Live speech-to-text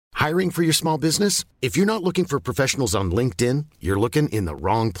Hiring for your small business? If you're not looking for professionals on LinkedIn, you're looking in the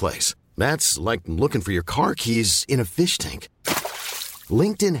wrong place. That's like looking for your car keys in a fish tank.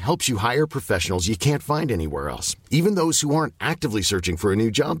 LinkedIn helps you hire professionals you can't find anywhere else, even those who aren't actively searching for a new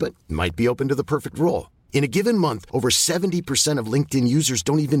job but might be open to the perfect role. In a given month, over 70% of LinkedIn users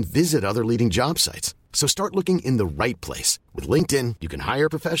don't even visit other leading job sites. So start looking in the right place. With LinkedIn, you can hire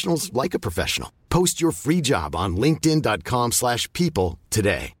professionals like a professional. Post your free job on linkedin.com/people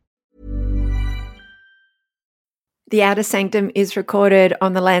today. The Outer Sanctum is recorded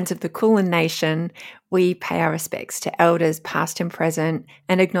on the lands of the Kulin Nation. We pay our respects to elders past and present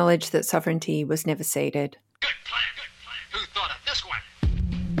and acknowledge that sovereignty was never ceded. Good plan, good plan. Who thought of this one?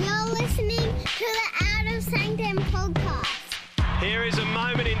 You're listening to the Out of Sanctum podcast. Here is a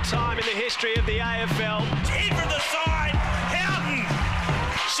moment in time in the history of the AFL. In from the side, Houghton.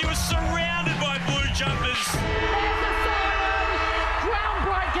 She was surrounded by blue jumpers. There's the siren!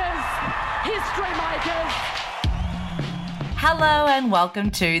 Groundbreakers! History makers! Hello and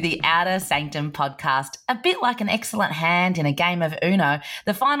welcome to the Outer Sanctum podcast. A bit like an excellent hand in a game of Uno,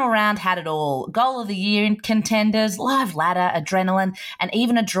 the final round had it all. Goal of the year contenders, live ladder, adrenaline, and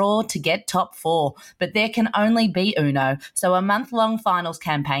even a draw to get top four. But there can only be Uno. So a month-long finals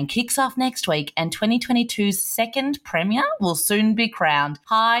campaign kicks off next week and 2022's second premier will soon be crowned.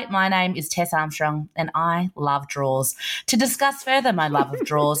 Hi, my name is Tess Armstrong and I love draws. To discuss further my love of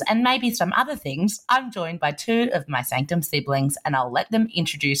draws and maybe some other things, I'm joined by two of my Sanctum siblings and I'll let them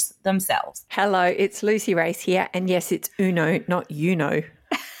introduce themselves. Hello, it's Lucy Race here, and yes, it's Uno, not you know.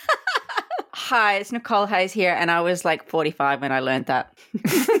 Hi, it's Nicole Hayes here, and I was like 45 when I learned that.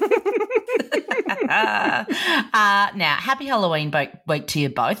 Now, happy Halloween week to you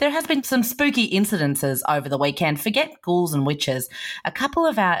both. There has been some spooky incidences over the weekend. Forget ghouls and witches. A couple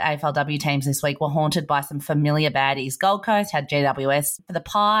of our AFLW teams this week were haunted by some familiar baddies. Gold Coast had GWS. For the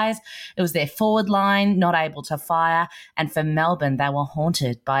Pies, it was their forward line not able to fire. And for Melbourne, they were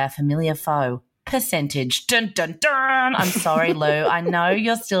haunted by a familiar foe. Percentage. Dun, dun, dun. I'm sorry, Lou. I know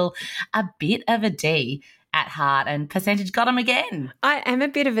you're still a bit of a D at heart, and Percentage got him again. I am a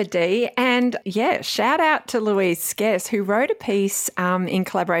bit of a D, and yeah, shout out to Louise Skess, who wrote a piece in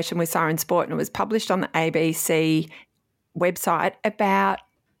collaboration with Siren Sport, and it was published on the ABC website about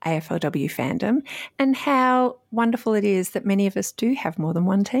AFLW fandom and how wonderful it is that many of us do have more than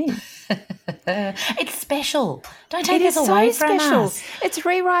one team. It's special. Don't take this away from us. It's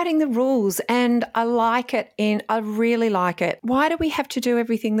rewriting the rules, and I like it. I really like it. Why do we have to do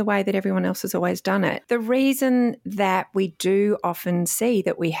everything the way that everyone else has always done it? The reason that we do often see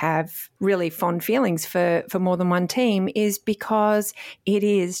that we have really fond feelings for more than one team is because it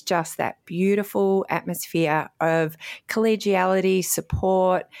is just that beautiful atmosphere of collegiality,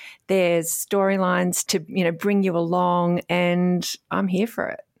 support. There's storylines to, bring you along, and I'm here for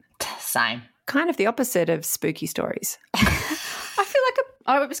it. Same. Kind of the opposite of spooky stories.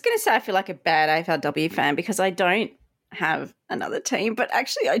 I was going to say I feel like a bad AFLW fan because I don't have another team, but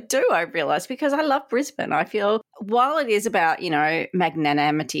actually I do, I realise, because I love Brisbane. I feel while it is about,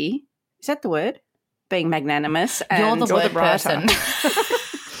 magnanimity, is that the word? Being magnanimous. You're the word person.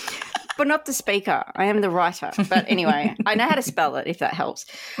 But not the speaker. I am the writer. But anyway, I know how to spell it if that helps.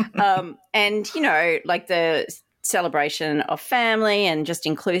 And, like the celebration of family and just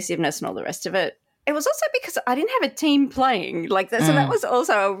inclusiveness and all the rest of it. It was also because I didn't have a team playing like that. So that was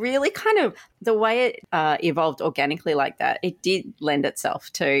also a really kind of the way it evolved organically like that. It did lend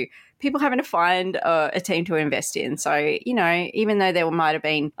itself to people having to find a team to invest in. So, even though there might have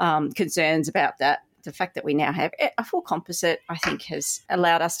been concerns about that, the fact that we now have a full composite, I think, has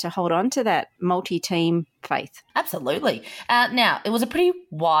allowed us to hold on to that multi-team faith. Absolutely. Now, it was a pretty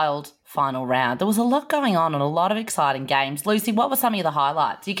wild final round. There was a lot going on and a lot of exciting games. Lucy, what were some of the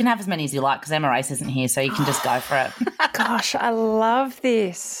highlights? You can have as many as you like because Emma Race isn't here, so you can just go for it. Gosh, I love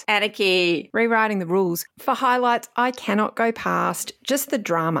this. Anarchy. Rewriting the rules. For highlights, I cannot go past just the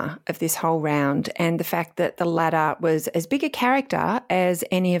drama of this whole round and the fact that the ladder was as big a character as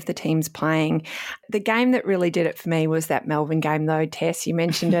any of the teams playing. The game that really did it for me was that Melbourne game, though, Tess. You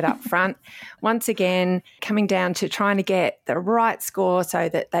mentioned it up front. Once again, coming down to trying to get the right score so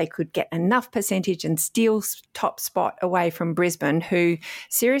that they could get enough percentage and steal top spot away from Brisbane, who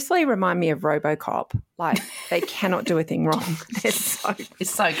seriously remind me of RoboCop. Like, they cannot do a thing wrong. It's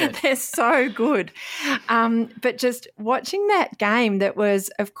so good. They're so good. But just watching that game that was,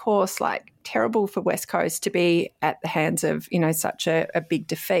 of course, like terrible for West Coast to be at the hands of, such a big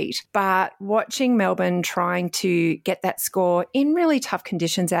defeat. But watching Melbourne trying to get that score in really tough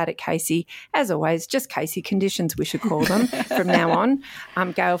conditions out at Casey, as always, just Casey conditions we should call them from now on,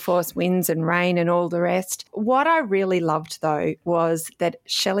 gale force winds and rain and all the rest. What I really loved, though, was that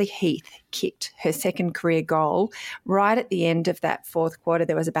Shelley Heath kicked her second career goal right at the end of that fourth quarter.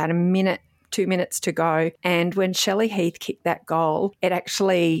 There was about 2 minutes to go. And when Shelley Heath kicked that goal, it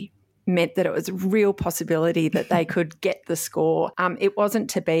actually meant that it was a real possibility that they could get the score. It wasn't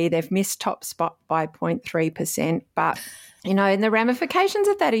to be. They've missed top spot by 0.3%, but and the ramifications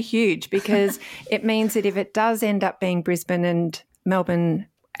of that are huge because it means that if it does end up being Brisbane and Melbourne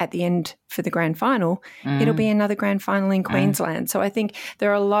at the end for the grand final, it'll be another grand final in Queensland. So I think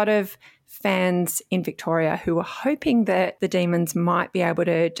there are a lot of fans in Victoria who are hoping that the Demons might be able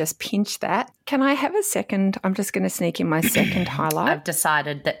to just pinch that. Can I have a second? I'm just going to sneak in my second highlight. I've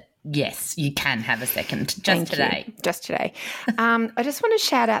decided that yes, you can have a second just today. Just today. I just want to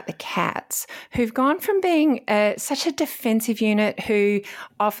shout out the Cats, who've gone from being such a defensive unit who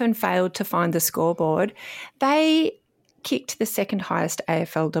often failed to find the scoreboard. They kicked the second highest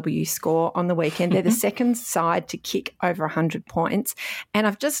AFLW score on the weekend. They're the second side to kick over 100 points. And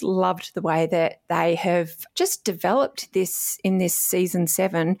I've just loved the way that they have just developed this in this season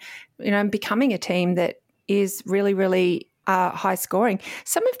 7, becoming a team that is really, really high scoring.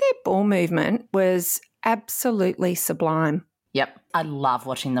 Some of their ball movement was absolutely sublime. Yep. I love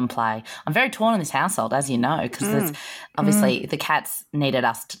watching them play. I'm very torn in this household, as you know, because obviously the Cats needed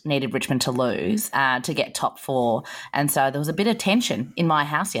Richmond to lose to get top 4. And so there was a bit of tension in my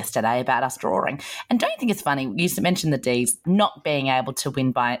house yesterday about us drawing. And don't you think it's funny? You mentioned the D's not being able to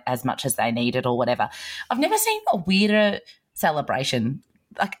win by as much as they needed or whatever. I've never seen a weirder celebration.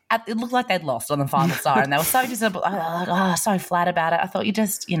 Like it looked like they'd lost on the final side, and they were so disappointed. So flat about it. I thought you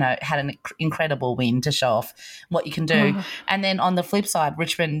just, had an incredible win to show off what you can do. And then on the flip side,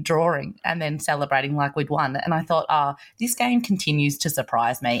 Richmond drawing and then celebrating like we'd won. And I thought, this game continues to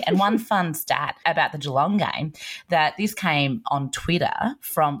surprise me. And one fun stat about the Geelong game, that this came on Twitter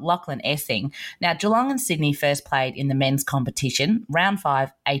from Lachlan Essing. Now, Geelong and Sydney first played in the men's competition, round 5,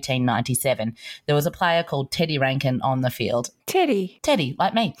 1897. There was a player called Teddy Rankin on the field. Teddy,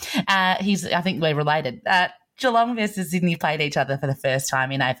 like me. I think we're related. Geelong versus Sydney played each other for the first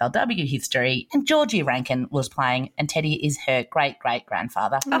time in AFLW history, and Georgie Rankin was playing, and Teddy is her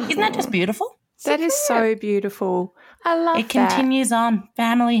great-great-grandfather. Isn't that just beautiful? That is so beautiful. I love it. It continues on.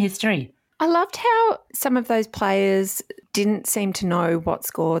 Family history. I loved how some of those players didn't seem to know what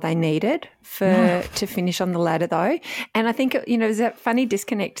score they needed to finish on the ladder, though. And I think, there's that funny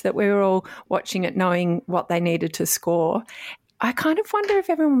disconnect that we were all watching it knowing what they needed to score. I kind of wonder if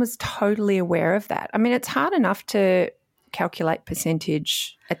everyone was totally aware of that. I mean, it's hard enough to calculate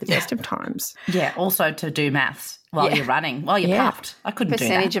percentage at the best of times. Yeah, also to do maths while you're running, while you're puffed. I couldn't do that.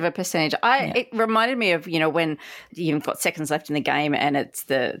 Percentage of a percentage. It reminded me of, when you've got seconds left in the game and it's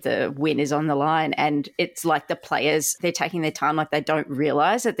the win is on the line, and it's like the players, they're taking their time, like they don't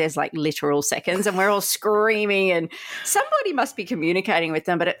realise that there's like literal seconds, and we're all screaming, and somebody must be communicating with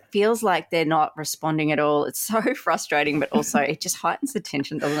them, but it feels like they're not responding at all. It's so frustrating, but also it just heightens the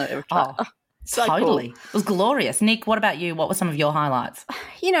tension, doesn't it? So totally. Cool. It was glorious. Nick, what about you? What were some of your highlights?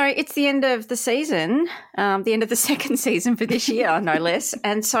 It's the end of the season, the end of the second season for this year, no less.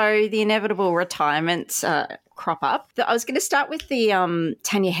 And so the inevitable retirements crop up. I was going to start with the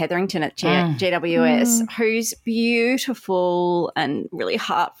Tanya Hetherington at GWS, whose beautiful and really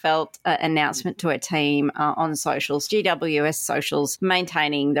heartfelt announcement to her team on socials, GWS socials,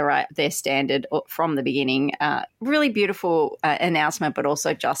 maintaining their standard from the beginning. Really beautiful announcement, but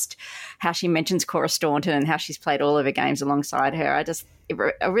also just how she mentions Cora Staunton and how she's played all of her games alongside her.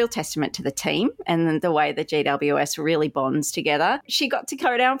 A real testament to the team and the way the GWS really bonds together. She got to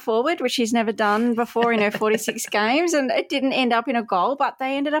go down forward, which she's never done before in her 46 games, and it didn't end up in a goal, but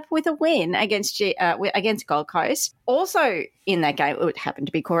they ended up with a win against Gold Coast. Also in that game, it happened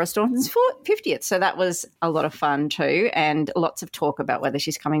to be Cora Staunton's 50th, so that was a lot of fun too, and lots of talk about whether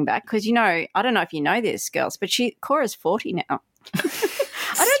she's coming back, because, I don't know if you know this, girls, but Cora's 40 now.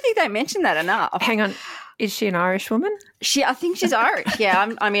 I don't think they mentioned that enough. Hang on. Is she an Irish woman? I think she's Irish.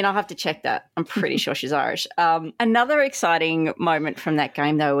 Yeah, I'll have to check that. I'm pretty sure she's Irish. Another exciting moment from that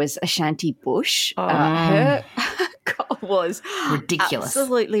game, though, was Ashanti Bush. Her goal was ridiculous.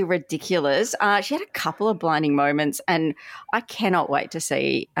 Absolutely ridiculous. She had a couple of blinding moments, and I cannot wait to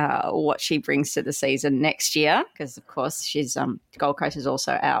see what she brings to the season next year, because, of course, she's Gold Coast is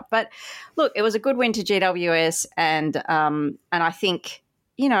also out. But, look, it was a good win to GWS, and I think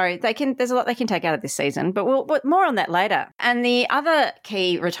you know, there's a lot they can take out of this season, but we'll more on that later. And the other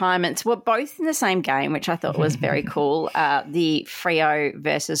key retirements were both in the same game, which I thought was very cool. The Freo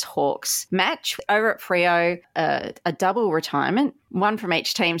versus Hawks match. Over at Freo, a double retirement, one from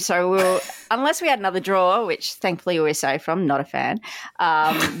each team. So unless we had another draw, which thankfully we were safe from, not a fan,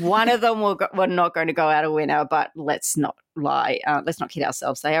 one of them were not going to go out a winner, but let's not lie. Let's not kid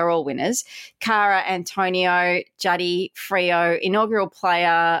ourselves. They are all winners. Cara Antonio, Juddy, Freo, inaugural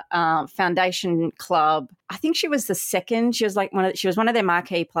player, foundation club. I think she was the second. She was one of their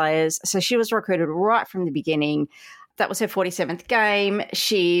marquee players. So she was recruited right from the beginning. That was her 47th game.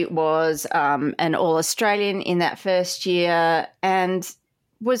 She was an All-Australian in that first year and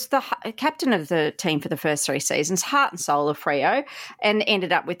was the captain of the team for the first 3 seasons, heart and soul of Freo, and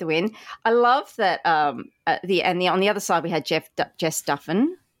ended up with the win. I love that. On the other side, we had Jess Duffin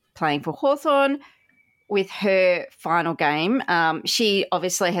playing for Hawthorn with her final game. She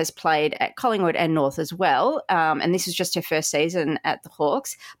obviously has played at Collingwood and North as well, and this is just her first season at the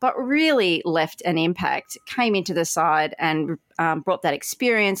Hawks, but really left an impact, came into the side and brought that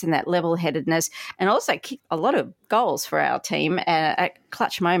experience and that level-headedness, and also kicked a lot of goals for our team at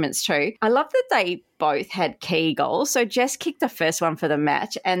clutch moments too. I love that they both had key goals. So Jess kicked the first one for the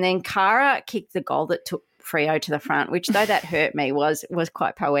match, and then Cara kicked the goal that took Freo to the front, which, though that hurt me, was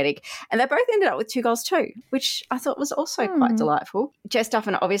quite poetic. And they both ended up with 2 goals too, which I thought was also quite delightful. Jess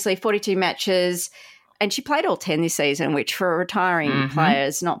Duffin, obviously 42 matches, and she played all 10 this season, which for a retiring player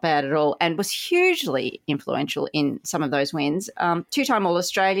is not bad at all, and was hugely influential in some of those wins. 2-time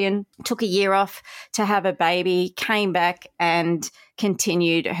All-Australian, took a year off to have a baby, came back and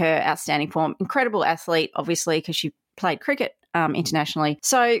continued her outstanding form. Incredible athlete, obviously, because she played cricket internationally.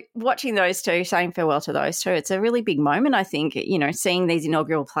 So watching those two, saying farewell to those two, it's a really big moment, I think, you know, seeing these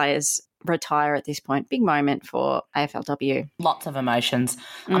inaugural players retire at this point. Big moment for AFLW. Lots of emotions.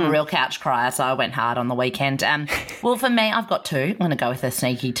 I'm a real couch crier, so I went hard on the weekend. Well, for me, I've got 2. I'm going to go with a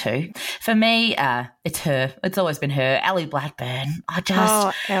sneaky 2. For me, it's her. It's always been her. Ellie Blackburn.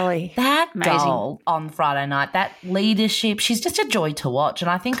 Ellie. That goal on Friday night, that leadership, she's just a joy to watch.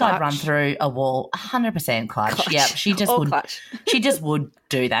 And I think I'd run through a wall 100% clutch. Yeah, she just would. Clutch. She just would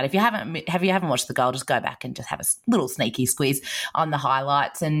do that. If you haven't watched the goal, just go back and just have a little sneaky squeeze on the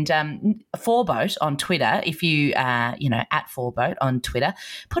highlights. And Fourboat on Twitter, if you at Fourboat on Twitter,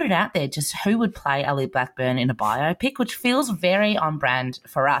 put it out there just who would play Ellie Blackburn in a biopic, which feels very on brand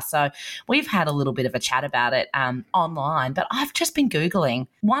for us. So we've had a little bit of a chat about it online, but I've just been Googling.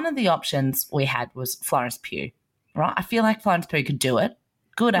 One of the options we had was Florence Pugh, right? I feel like Florence Pugh could do it.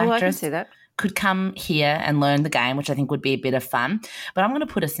 Good actress. I can see that. Could come here and learn the game, which I think would be a bit of fun. But I'm going to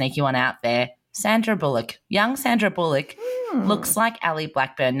put a sneaky one out there. Sandra Bullock. Young Sandra Bullock looks like Ellie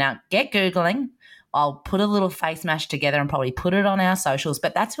Blackburn. Now, get Googling. I'll put a little face mash together and probably put it on our socials,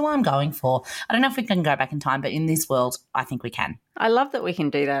 but that's who I'm going for. I don't know if we can go back in time, but in this world, I think we can. I love that we can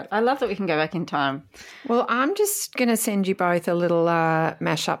do that. I love that we can go back in time. Well, I'm just going to send you both a little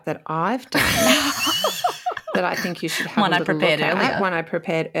mashup that I've done that I think you should have one a I little prepared look earlier. at. One I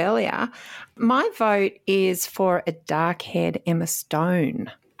prepared earlier. My vote is for a dark-haired Emma Stone.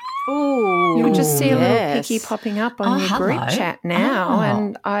 Ooh, You'll just see a little picky popping up on your hello. group chat now,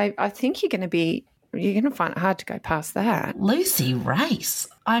 and I think you're going to find it hard to go past that. Lucy Race.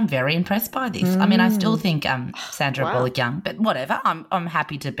 I'm very impressed by this. I mean, I still think Sandra Bullock young, but whatever. I'm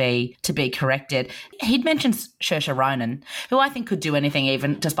happy to be corrected. He'd mentioned Saoirse Ronan, who I think could do anything,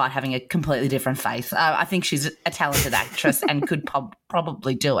 even despite having a completely different face. I think she's a talented actress and could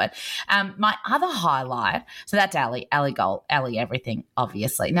probably do it. My other highlight, so that's Ellie goal, Ellie everything,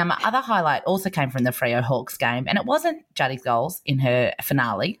 obviously. Now, my other highlight also came from the Freo Hawks game, and it wasn't Juddy's goals in her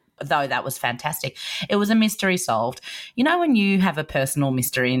finale, though that was fantastic. It was a mystery solved. You know when you have a personal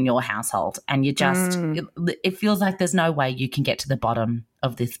mystery in your household and you just it feels like there's no way you can get to the bottom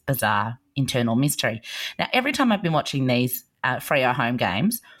of this bizarre internal mystery. Now, every time I've been watching these Freo home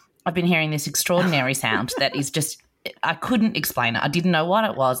games, I've been hearing this extraordinary sound that is just I couldn't explain it. I didn't know what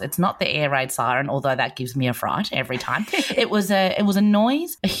it was. It's not the air raid siren, although that gives me a fright every time. It was a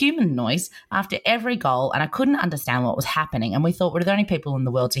noise, a human noise after every goal, and I couldn't understand what was happening. And we thought we're the only people in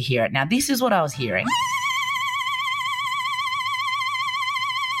the world to hear it. Now, this is what I was hearing.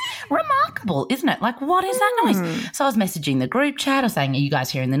 Remarkable, isn't it? Like, what is that noise? So I was messaging the group chat. I was saying, are you guys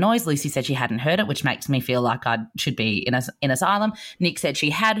hearing the noise? Lucy said she hadn't heard it, which makes me feel like I should be in asylum. Nick said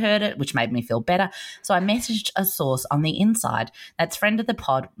she had heard it, which made me feel better. So I messaged a source on the inside. That's friend of the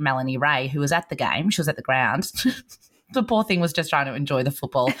pod, Melanie Ray, who was at the game. She was at the ground. The poor thing was just trying to enjoy the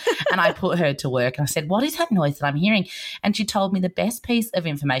football. And I put her to work and I said, what is that noise that I'm hearing? And she told me the best piece of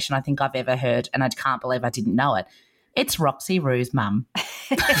information I think I've ever heard, and I can't believe I didn't know it. It's Roxy Rue's mum.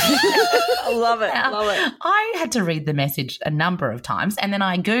 I love it. Love it. I had to read the message a number of times and then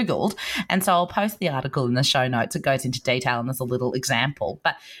I Googled, and so I'll post the article in the show notes. It goes into detail and there's a little example.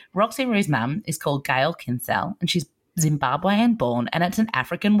 But Roxy Rue's mum is called Gail Kinsell and she's Zimbabwean born, and it's an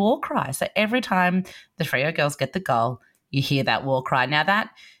African war cry. So every time the Freo girls get the goal, you hear that war cry. Now that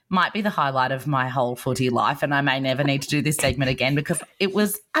might be the highlight of my whole footy life, and I may never need to do this segment again because it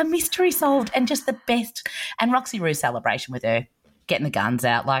was a mystery solved and just the best. And Roxy Rue's celebration with her getting the guns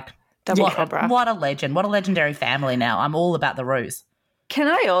out, like what a legend, what a legendary family now. I'm all about the Roos. Can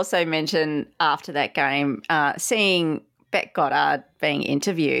I also mention after that game, seeing Bec Goddard being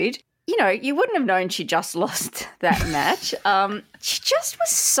interviewed, you know, you wouldn't have known she just lost that match. She just was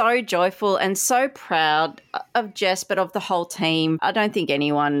so joyful and so proud of Jess, but of the whole team. I don't think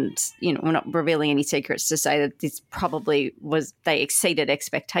anyone's, you know, we're not revealing any secrets to say that this probably was, they exceeded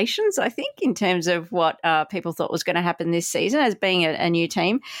expectations, I think, in terms of what people thought was going to happen this season as being a new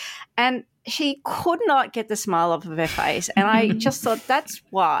team. And she could not get the smile off of her face. And I just thought that's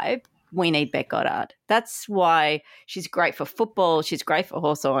why we need Bec Goddard. That's why she's great for football. She's great for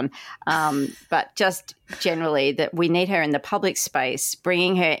Hawthorn. But just generally that we need her in the public space,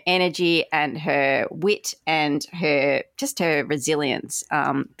 bringing her energy and her wit and her resilience,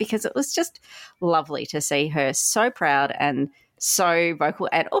 because it was just lovely to see her so proud and so vocal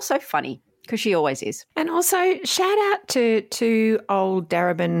and also funny, because she always is. And also shout out to old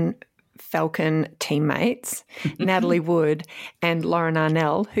Darebin Falcon teammates, Natalie Wood and Lauren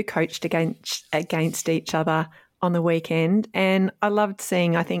Arnell, who coached against each other on the weekend. And I loved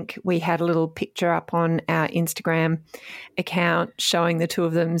seeing, I think we had a little picture up on our Instagram account showing the two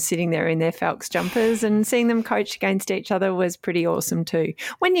of them sitting there in their Falcons jumpers, and seeing them coach against each other was pretty awesome too,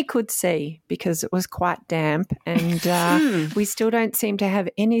 when you could see, because it was quite damp and we still don't seem to have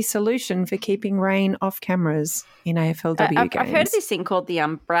any solution for keeping rain off cameras in AFLW games. I've heard of this thing called the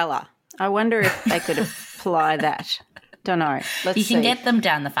umbrella. I wonder if they could apply that. Don't know. You can get them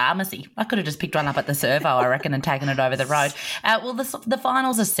down the pharmacy. I could have just picked one up at the servo, I reckon, and taken it over the road. Well, the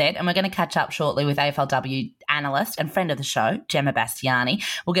finals are set, and we're going to catch up shortly with AFLW analyst and friend of the show, Gemma Bastiani.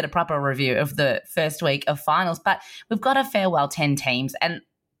 We'll get a proper review of the first week of finals, but we've got a farewell 10 teams, and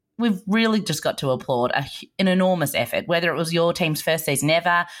we've really just got to applaud an enormous effort, whether it was your team's first season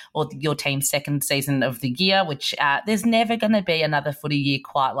ever or your team's second season of the year, which there's never going to be another footy year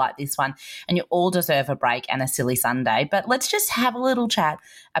quite like this one, and you all deserve a break and a silly Sunday. But let's just have a little chat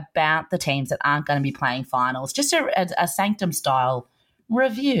about the teams that aren't going to be playing finals, just a Sanctum-style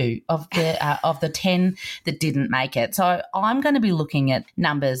review of the 10 that didn't make it. So I'm going to be looking at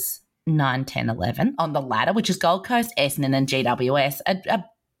numbers 9, 10, 11 on the ladder, which is Gold Coast, Essendon and GWS,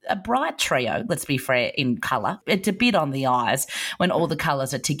 a bright trio, let's be fair, in colour. It's a bit on the eyes when all the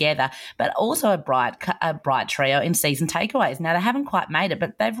colours are together, but also a bright trio in season takeaways. Now, they haven't quite made it,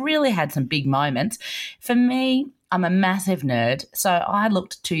 but they've really had some big moments. For me, I'm a massive nerd, so I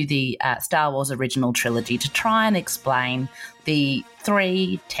looked to the Star Wars original trilogy to try and explain the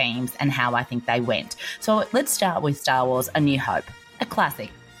 3 teams and how I think they went. So let's start with Star Wars A New Hope, a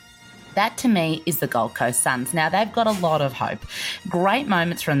classic. That, to me, is the Gold Coast Suns. Now, they've got a lot of hope. Great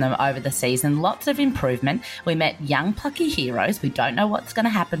moments from them over the season, lots of improvement. We met young, plucky heroes. We don't know what's going to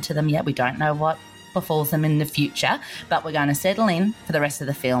happen to them yet. We don't know what befalls them in the future, but we're going to settle in for the rest of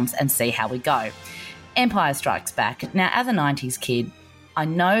the films and see how we go. Empire Strikes Back. Now, as a 90s kid, I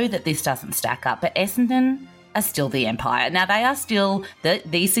know that this doesn't stack up, but Essendon are still the Empire. Now, they are still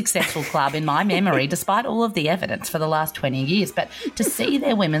the successful club in my memory, despite all of the evidence for the last 20 years. But to see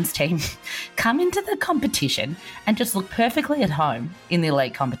their women's team come into the competition and just look perfectly at home in the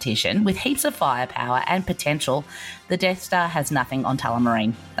elite competition with heaps of firepower and potential, the Death Star has nothing on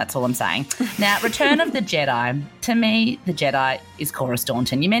Tullamarine. That's all I'm saying. Now, Return of the Jedi. To me, the Jedi is Cora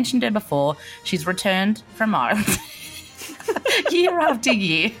Staunton. You mentioned her before. She's returned from Ireland year after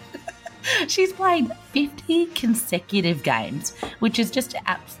year. She's played 50 consecutive games, which is just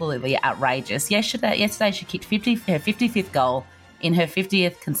absolutely outrageous. Yesterday she kicked her 55th goal in her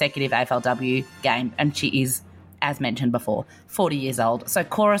 50th consecutive AFLW game, and she is, as mentioned before, 40 years old. So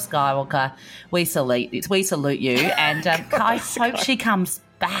Cora Skywalker, we salute you, and I hope she comes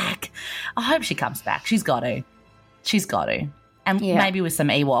back. I hope she comes back. She's got to. And maybe with some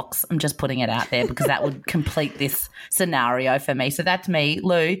Ewoks. I'm just putting it out there because that would complete this scenario for me. So that's me.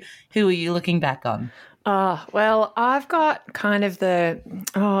 Lou, who are you looking back on? Oh, well, I've got kind of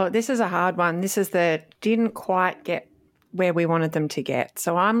this is a hard one. This is didn't quite get where we wanted them to get.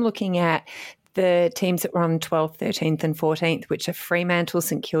 So I'm looking at the teams that were on 12th, 13th and 14th, which are Fremantle,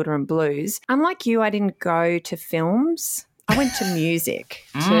 St Kilda and Blues. Unlike you, I didn't go to films. I went to music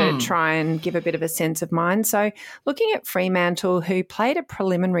to try and give a bit of a sense of mind. So looking at Fremantle, who played a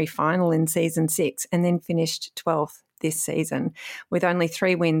preliminary final in season 6 and then finished 12th this season with only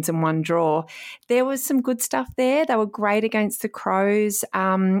 3 wins and 1 draw. There was some good stuff there. They were great against the Crows.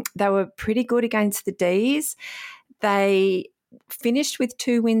 They were pretty good against the D's. They finished with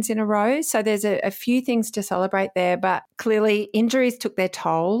 2 wins in a row. So there's a few things to celebrate there, but clearly injuries took their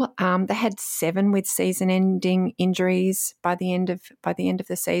toll. They had 7 with season-ending injuries by the end of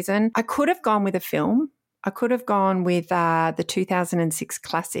the season. I could have gone with a film. I could have gone with the 2006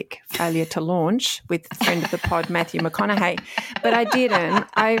 classic Failure to Launch with friend of the pod Matthew McConaughey, but I didn't.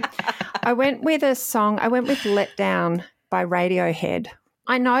 I went with a song. I went with Let Down by Radiohead.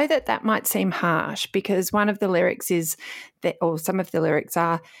 I know that might seem harsh because one of the lyrics is that, or some of the lyrics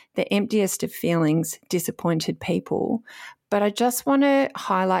are, the emptiest of feelings, disappointed people. But I just want to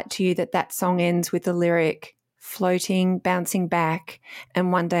highlight to you that song ends with the lyric, floating, bouncing back,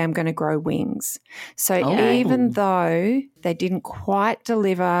 and one day I'm going to grow wings. So even though they didn't quite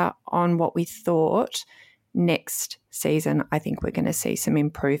deliver on what we thought, next season I think we're going to see some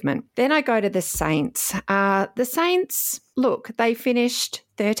improvement. Then I go to the Saints. The Saints, look, they finished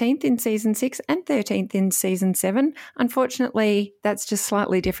 13th in season 6 and 13th in season 7. Unfortunately, that's just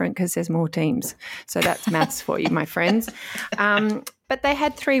slightly different because there's more teams. So that's maths for you, my friends. But they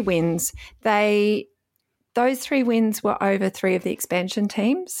had 3 wins. Those 3 wins were over 3 of the expansion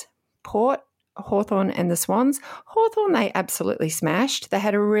teams, Port, Hawthorn and the Swans. Hawthorn they absolutely smashed. They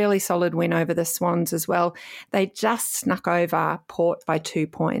had a really solid win over the Swans as well. They just snuck over Port by 2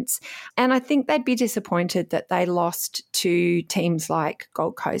 points. And I think they'd be disappointed that they lost to teams like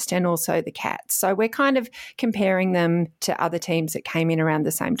Gold Coast and also the Cats. So we're kind of comparing them to other teams that came in around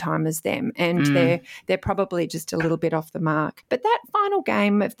the same time as them. And they're probably just a little bit off the mark. But that final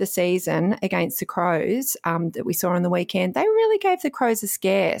game of the season against the Crows that we saw on the weekend, they really gave the Crows a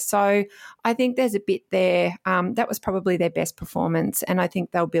scare. So I think there's a bit there. That was probably their best performance, and I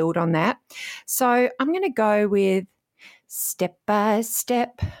think they'll build on that. So I'm going to go with Step by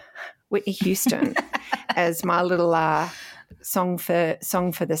Step, Whitney Houston, as my little song for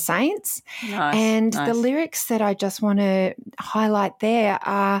the Saints. Nice. The lyrics that I just want to highlight there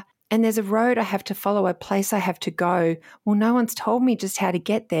are, and there's a road I have to follow, a place I have to go. Well, no one's told me just how to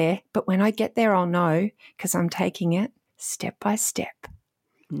get there, but when I get there, I'll know because I'm taking it step by step.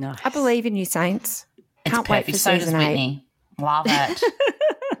 Nice. I believe in you, Saints. Can't wait for so season 8. Whitney. Love it.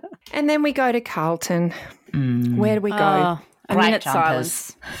 And then we go to Carlton. Where do we go? A minute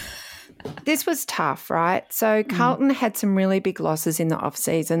silence. This was tough, right? So Carlton had some really big losses in the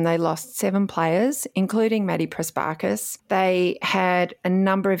off-season. They lost 7 players, including Maddie Prespakis. They had a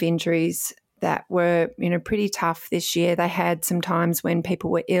number of injuries that were, pretty tough this year. They had some times when people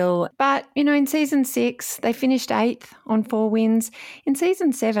were ill. But, in season 6, they finished 8th on 4 wins. In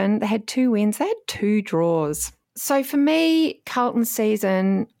season 7, they had 2 wins. They had 2 draws. So for me, Carlton's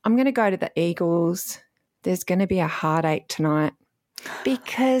season, I'm going to go to the Eagles. There's going to be a heartache tonight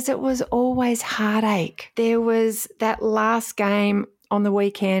because it was always heartache. There was that last game on the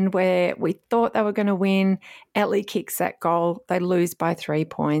weekend where we thought they were going to win. Etley kicks that goal. They lose by 3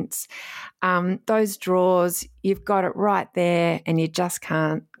 points. Those draws, you've got it right there and you just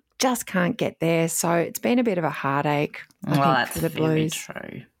can't get there. So it's been a bit of a heartache, I think, for the Blues.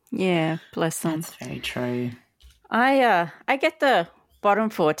 True. Yeah, bless them. That's very true. I get the bottom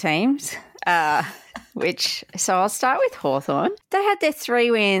 4 teams, so I'll start with Hawthorn. They had their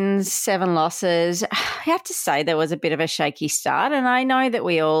 3 wins, 7 losses. I have to say there was a bit of a shaky start, and I know that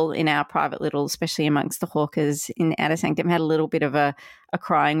we all in our private little, especially amongst the Hawkers in Outer Sanctum, had a little bit of a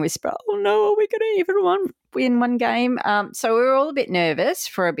crying whisper, oh no, are we going to even win one game? So we were all a bit nervous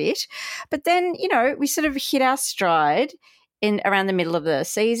for a bit. But then, we sort of hit our stride in around the middle of the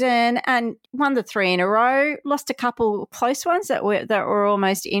season and won the 3 in a row, lost a couple close ones that were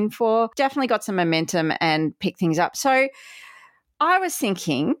almost in for, definitely got some momentum and picked things up. So I was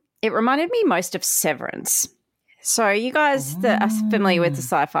thinking it reminded me most of Severance. So you guys that are familiar with the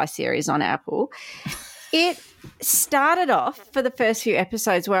sci-fi series on Apple, it started off for the first few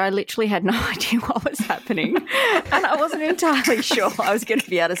episodes where I literally had no idea what was happening and I wasn't entirely sure I was going to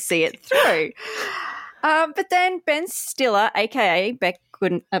be able to see it through. But then Ben Stiller, a.k.a. Beck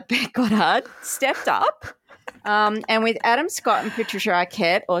Goddard, stepped up and with Adam Scott and Patricia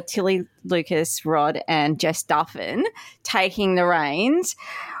Arquette, or Tilly Lucas, Rod and Jess Duffin taking the reins,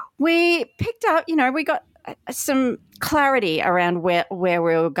 we picked up, we got some clarity around where we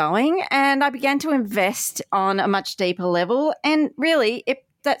were going and I began to invest on a much deeper level and really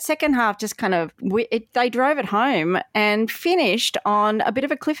that second half just kind of, they drove it home and finished on a bit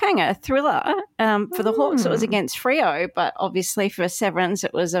of a cliffhanger, a thriller. For the Hawks, it was against Freo, but obviously for Severance,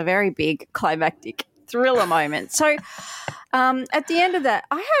 it was a very big climactic thriller moment. So at the end of that,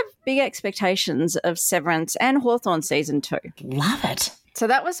 I have big expectations of Severance and Hawthorn season 2. Love it. So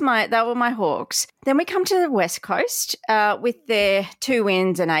that were my Hawks. Then we come to the West Coast with their 2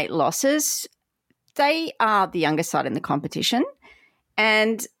 wins and 8 losses. They are the younger side in the competition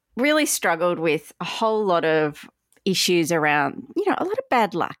and really struggled with a whole lot of issues around, a lot of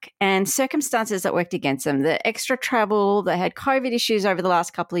bad luck and circumstances that worked against them. The extra travel, they had COVID issues over the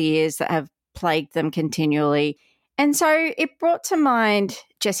last couple of years that have plagued them continually. And so it brought to mind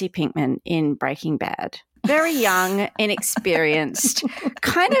Jesse Pinkman in Breaking Bad. Very young, inexperienced,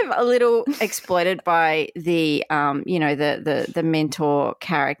 kind of a little exploited by the mentor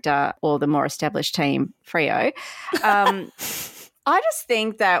character or the more established team, Freo. I just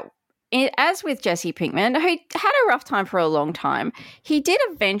think that, as with Jesse Pinkman, who had a rough time for a long time, he did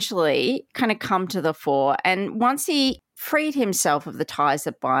eventually kind of come to the fore. And once he freed himself of the ties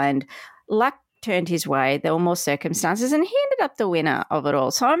that bind, luck turned his way. There were more circumstances, and he ended up the winner of it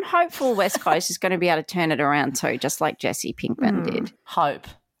all. So I'm hopeful West Coast is going to be able to turn it around too, just like Jesse Pinkman did. Hope.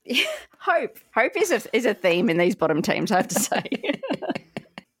 Hope is a theme in these bottom teams, I have to say.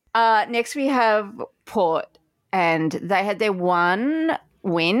 Next we have Port, and they had their 1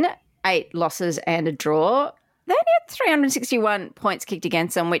 win, 8 losses and a draw. They only had 361 points kicked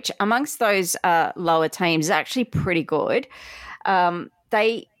against them, which amongst those lower teams is actually pretty good.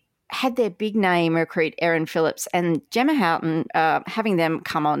 They had their big name recruit Erin Phillips and Gemma Houghton, having them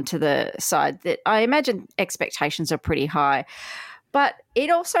come on to the side that I imagine expectations are pretty high. But it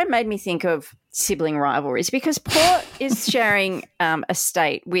also made me think of sibling rivalries because Port is sharing a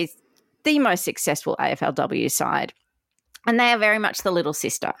state with the most successful AFLW side, and they are very much the little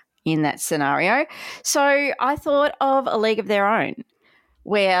sister in that scenario. So I thought of A League of Their Own,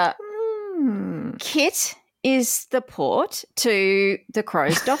 where Kit is the Port to the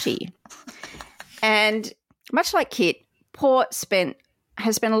Crows' Dotty. And much like Kit, Port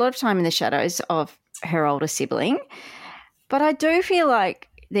has spent a lot of time in the shadows of her older sibling, but I do feel like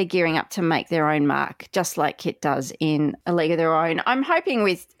they're gearing up to make their own mark, just like Kit does in A League of Their Own. I'm hoping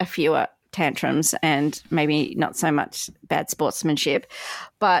with a fewer tantrums and maybe not so much bad sportsmanship,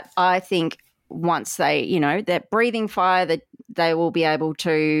 but I think once that breathing fire, that they will be able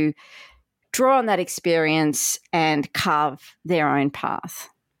to draw on that experience and carve their own path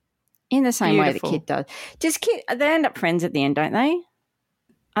in the same way that Kit does. They end up friends at the end, don't they?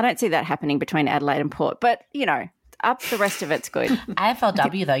 I don't see that happening between Adelaide and Port, but, up the rest of it's good.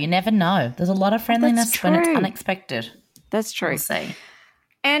 AFLW, though, you never know. There's a lot of friendliness when it's unexpected. That's true. We'll see.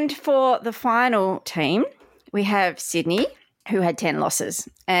 And for the final team, we have Sydney, who had 10 losses.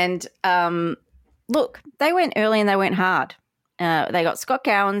 And, look, they went early and they went hard. They got Scott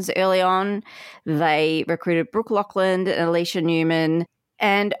Gowans early on. They recruited Brooke Lachlan and Alicia Newman.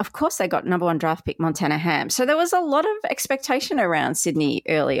 And, of course, they got number 1 draft pick Montana Ham. So there was a lot of expectation around Sydney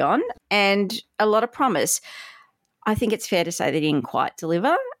early on and a lot of promise. I think it's fair to say they didn't quite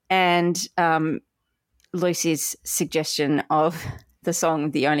deliver. And Lucy's suggestion of the song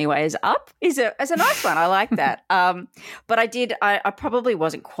 "The Only Way Is Up" is a nice one. I like that. But I probably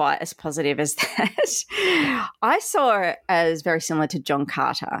wasn't quite as positive as that. I saw it as very similar to John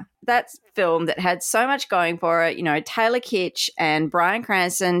Carter, that film that had so much going for it. Taylor Kitsch and Bryan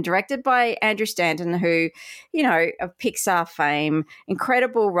Cranston, directed by Andrew Stanton, who, of Pixar fame,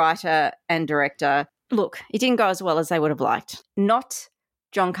 incredible writer and director. Look, it didn't go as well as they would have liked. Not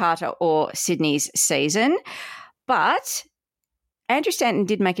John Carter or Sydney's season, but Andrew Stanton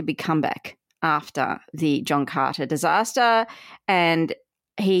did make a big comeback after the John Carter disaster, and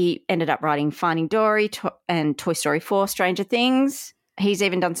he ended up writing Finding Dory and Toy Story 4, Stranger Things. He's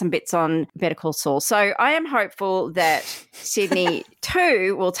even done some bits on Better Call Saul. So I am hopeful that Sydney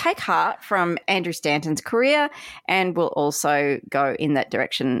too will take heart from Andrew Stanton's career and will also go in that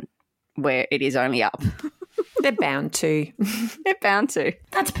direction where it is only up. They're bound to. They're bound to.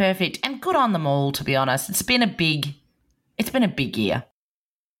 That's perfect. And good on them all, to be honest. It's been a big year.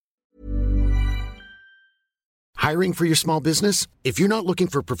 Hiring for your small business? If you're not looking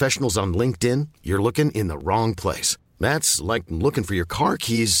for professionals on LinkedIn, you're looking in the wrong place. That's like looking for your car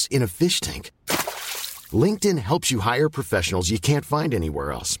keys in a fish tank. LinkedIn helps you hire professionals you can't find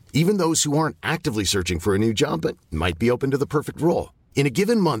anywhere else, even those who aren't actively searching for a new job but might be open to the perfect role. In a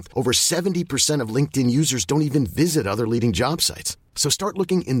given month, over 70% of LinkedIn users don't even visit other leading job sites. So start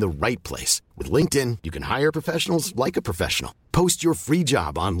looking in the right place. With LinkedIn, you can hire professionals like a professional. Post your free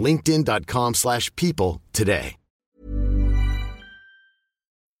job on linkedin.com/people today.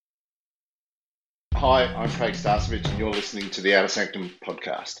 Hi, I'm Craig Starcevich, and you're listening to the Outer Sanctum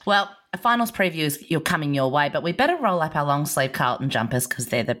podcast. Well, a finals preview is you're coming your way, but we better roll up our long sleeve Carlton jumpers because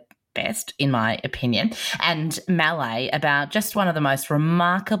they're the best, in my opinion, and Malay about just one of the most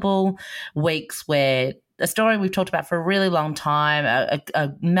remarkable weeks where a story we've talked about for a really long time, a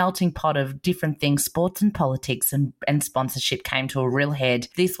melting pot of different things, sports and politics and sponsorship came to a real head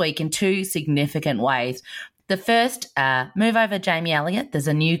this week in two significant ways. The first, move over Jamie Elliott. There's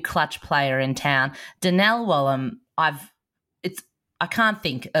a new clutch player in town. Donnell Wallam, I can't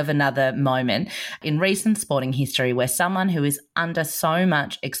think of another moment in recent sporting history where someone who is under so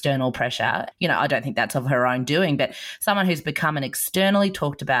much external pressure, I don't think that's of her own doing, but someone who's become an externally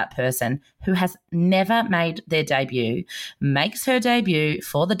talked about person who has never made their debut, makes her debut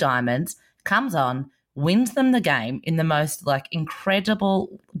for the Diamonds, comes on, wins them the game in the most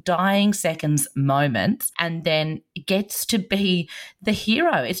incredible dying seconds moments, and then gets to be the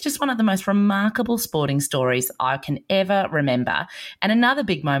hero. It's just one of the most remarkable sporting stories I can ever remember. And another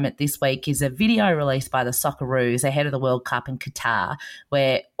big moment this week is a video released by the Socceroos ahead of the World Cup in Qatar,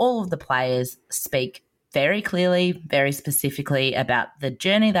 where all of the players speak very clearly, very specifically about the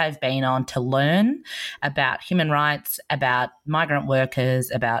journey they've been on to learn about human rights, about migrant workers,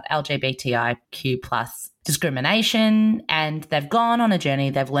 about LGBTIQ plus discrimination, and they've gone on a journey,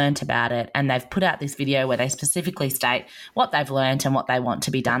 they've learnt about it, and they've put out this video where they specifically state what they've learnt and what they want to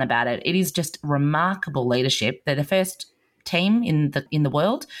be done about it. It is just remarkable leadership. They're the first team in the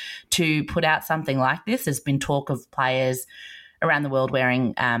world to put out something like this. There's been talk of players around the world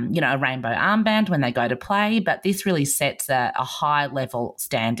wearing, a rainbow armband when they go to play, but this really sets a high-level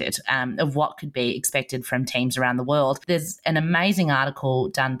standard of what could be expected from teams around the world. There's an amazing article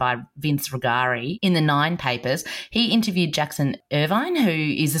done by Vince Rugari in the Nine papers. He interviewed Jackson Irvine, who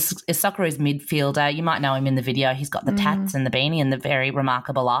is a Socceroos midfielder. You might know him in the video. He's got the tats and the beanie and the very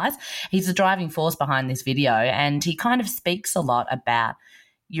remarkable eyes. He's the driving force behind this video, and he kind of speaks a lot about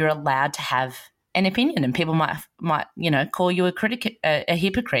you're allowed to have an opinion, and people might call you a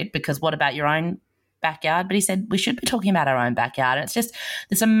hypocrite because what about your own backyard? But he said we should be talking about our own backyard. And it's just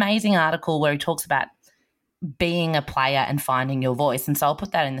this amazing article where he talks about being a player and finding your voice. And so I'll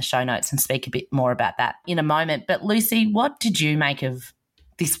put that in the show notes and speak a bit more about that in a moment. But Lucy, what did you make of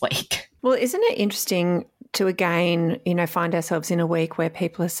this week? Well, isn't it interesting to again, find ourselves in a week where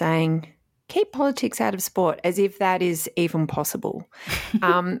people are saying, keep politics out of sport, as if that is even possible.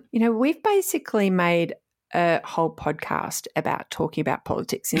 We've basically made a whole podcast about talking about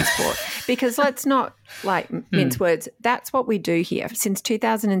politics in sport because let's not mince words. That's what we do here. Since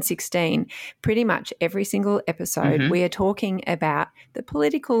 2016, pretty much every single episode, we are talking about the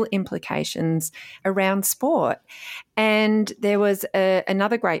political implications around sport. And there was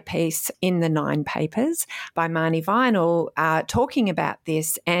another great piece in the Nine papers by Marnie Vinyl talking about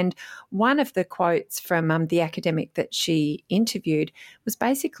this. And one of the quotes from the academic that she interviewed was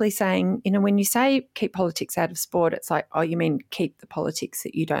basically saying, when you say keep politics out of sport, it's like, oh, you mean keep the politics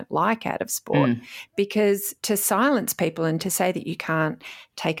that you don't like out of sport. Because to silence people and to say that you can't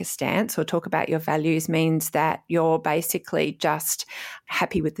take a stance or talk about your values means that you're basically just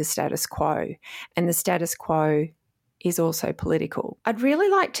happy with the status quo. And the status quo is also political. I'd really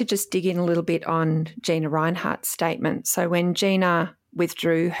like to just dig in a little bit on Gina Rinehart's statement. So when Gina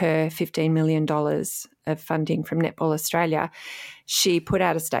withdrew her $15 million of funding from Netball Australia, she put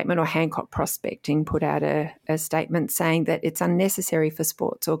out a statement, or Hancock Prospecting put out a statement saying that it's unnecessary for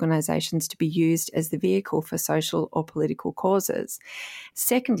sports organisations to be used as the vehicle for social or political causes.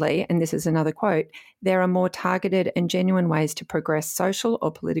 Secondly, and this is another quote, there are more targeted and genuine ways to progress social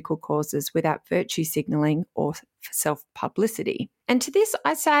or political causes without virtue signalling or self-publicity. And to this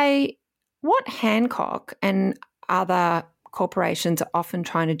I say, what Hancock and other corporations are often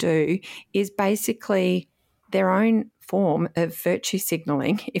trying to do is basically their own form of virtue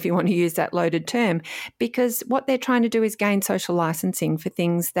signalling, if you want to use that loaded term, because what they're trying to do is gain social licensing for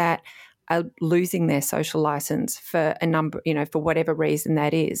things that are losing their social license for a number, for whatever reason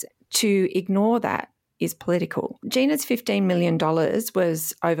that is. To ignore that is political. Gina's $15 million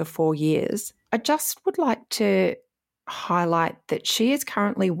was over 4 years. I just would like to highlight that she is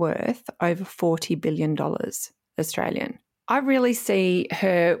currently worth over $40 billion Australian. I really see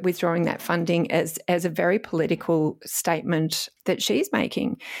her withdrawing that funding as a very political statement that she's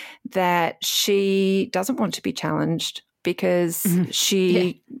making, that she doesn't want to be challenged because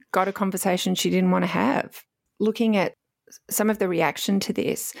she got a conversation she didn't want to have. Looking at some of the reaction to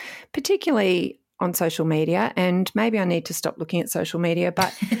this, particularly on social media, and maybe I need to stop looking at social media,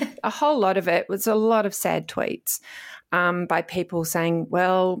 but a whole lot of it was a lot of sad tweets by people saying,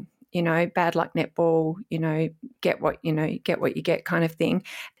 well, bad luck netball, get what you get kind of thing,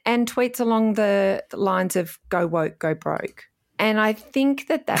 and tweets along the lines of go woke, go broke. And I think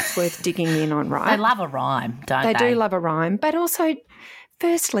that that's worth digging in on, right? They love a rhyme, don't they? They do love a rhyme, but also,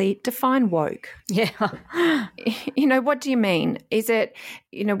 firstly, define woke. Yeah. What do you mean? Is it,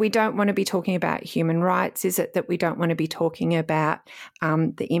 we don't want to be talking about human rights? Is it that we don't want to be talking about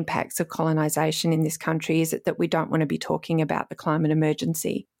the impacts of colonisation in this country? Is it that we don't want to be talking about the climate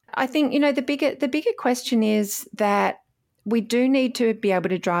emergency? I think, the bigger question is that we do need to be able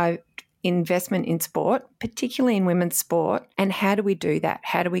to drive investment in sport, particularly in women's sport. And how do we do that?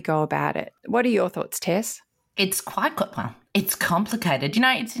 How do we go about it? What are your thoughts, Tess? It's it's complicated.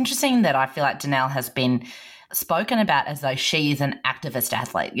 It's interesting that I feel like Danelle has been spoken about as though she is an activist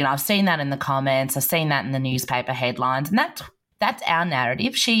athlete. I've seen that in the comments. I've seen that in the newspaper headlines, and that's our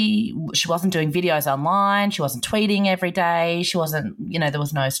narrative. She wasn't doing videos online. She wasn't tweeting every day. She wasn't, there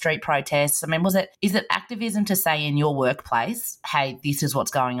was no street protests. I mean, is it activism to say in your workplace, hey, this is what's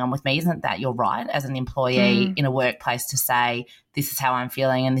going on with me? Isn't that your right as an employee in a workplace to say, this is how I'm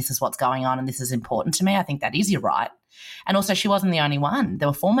feeling and this is what's going on and this is important to me? I think that is your right. And also, she wasn't the only one. There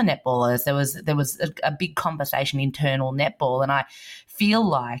were former netballers. There was a big conversation, internal netball, and I feel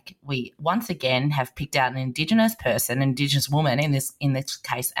like we once again have picked out an Indigenous woman in this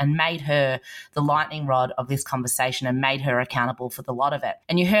case, and made her the lightning rod of this conversation and made her accountable for the lot of it.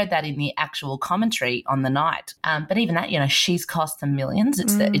 And you heard that in the actual commentary on the night. But even that, she's cost them millions.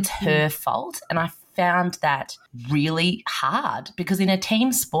 It's her fault, and I found that really hard because in a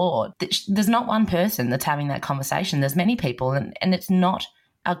team sport, there's not one person that's having that conversation. There's many people, and it's not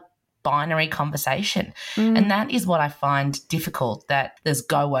a binary conversation. And that is what I find difficult, that there's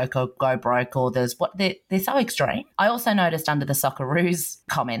go woke or go broke, or there's they're so extreme. I also noticed under the Socceroos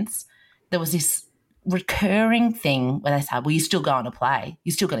comments, there was this recurring thing where they said, well, you're still going to play.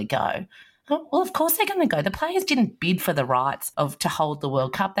 You're still going to go. Well, of course they're going to go. The players didn't bid for the rights to hold the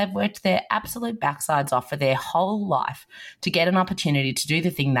World Cup. They've worked their absolute backsides off for their whole life to get an opportunity to do the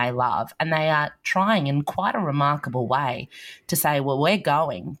thing they love, and they are trying in quite a remarkable way to say, well, we're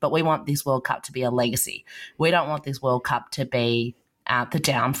going, but we want this World Cup to be a legacy. We don't want this World Cup to be the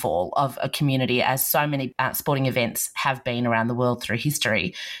downfall of a community, as so many sporting events have been around the world through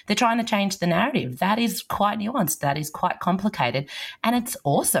history. They're trying to change the narrative. That is quite nuanced. That is quite complicated. And it's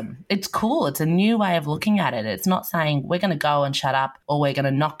awesome. It's cool. It's a new way of looking at it. It's not saying we're going to go and shut up or we're going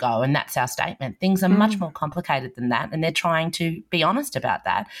to not go and that's our statement. Things are much more complicated than that, and they're trying to be honest about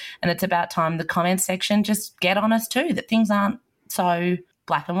that. And it's about time the comments section just get honest too, that things aren't so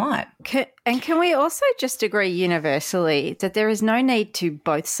black and white. Can we also just agree universally that there is no need to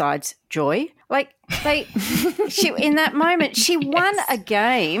both sides joy? Like she in that moment, she won a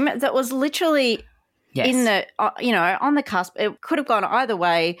game that was literally in the on the cusp. It could have gone either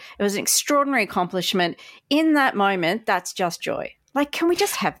way. It was an extraordinary accomplishment. In that moment, that's just joy. Like, can we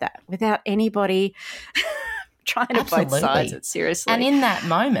just have that without anybody trying to both sides it seriously? And in that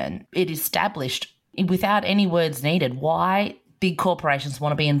moment, it established without any words needed why big corporations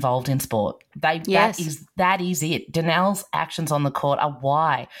want to be involved in sport. That is it. Danelle's actions on the court are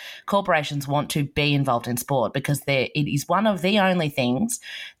why corporations want to be involved in sport, because it is one of the only things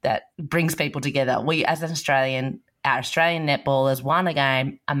that brings people together. We, as an Australian, our Australian netballers won a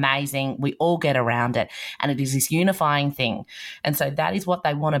game, amazing. We all get around it, and it is this unifying thing. And so that is what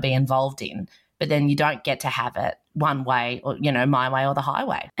they want to be involved in. But then you don't get to have it one way, or my way or the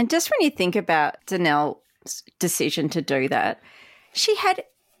highway. And just when you think about Danelle's decision to do that, she had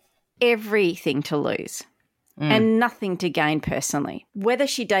everything to lose and nothing to gain personally. Whether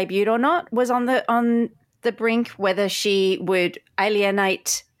she debuted or not was on the brink, whether she would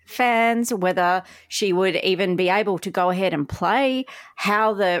alienate fans, whether she would even be able to go ahead and play,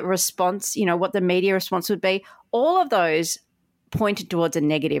 how the response, what the media response would be, all of those pointed towards a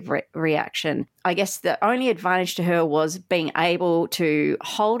negative reaction. I guess the only advantage to her was being able to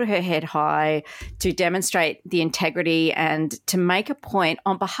hold her head high, to demonstrate the integrity and to make a point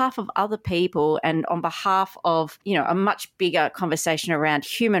on behalf of other people and on behalf of, a much bigger conversation around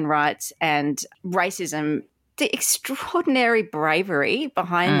human rights and racism, the extraordinary bravery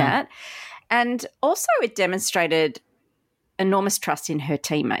behind that. And also it demonstrated enormous trust in her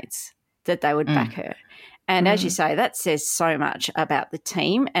teammates that they would back her. And as you say, that says so much about the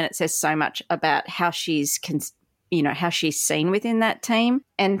team, and it says so much about how she's, how she's seen within that team.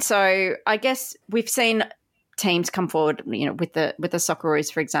 And so I guess we've seen teams come forward, with the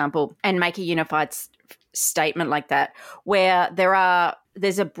Socceroos, for example, and make a unified statement like that, where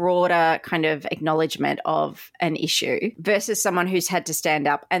there's a broader kind of acknowledgement of an issue versus someone who's had to stand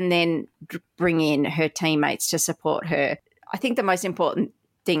up and then bring in her teammates to support her. I think the most important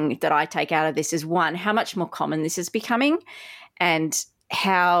thing that I take out of this is, one, how much more common this is becoming, and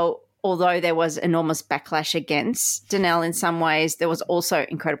how, although there was enormous backlash against Danelle in some ways, there was also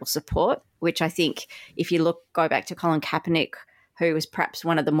incredible support, which I think if you go back to Colin Kaepernick, who was perhaps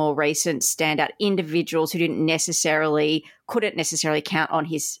one of the more recent standout individuals who couldn't necessarily count on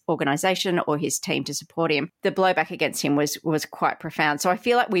his organisation or his team to support him. The blowback against him was quite profound. So I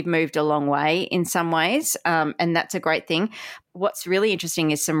feel like we've moved a long way in some ways, and that's a great thing. What's really interesting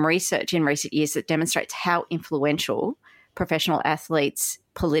is some research in recent years that demonstrates how influential professional athletes'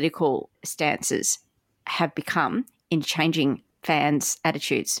 political stances have become in changing fans'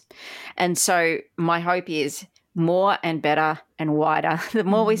 attitudes. And so my hope is more and better and wider. The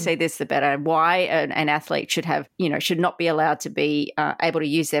more we see this, the better. Why an athlete should not be allowed to be able to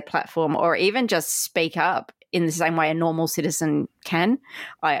use their platform or even just speak up in the same way a normal citizen can.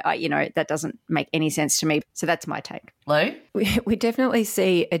 That doesn't make any sense to me. So that's my take. Lou? We definitely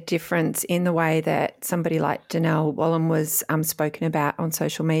see a difference in the way that somebody like Danelle Wallam was spoken about on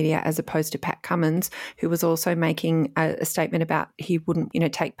social media, as opposed to Pat Cummins, who was also making a statement about he wouldn't,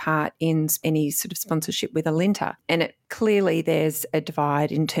 take part in any sort of sponsorship with Alinta. And clearly there's a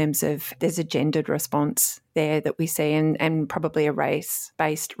divide in terms of there's a gendered response there that we see, and probably a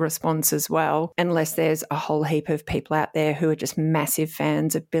race-based response as well, unless there's a whole heap of people out there who are just massive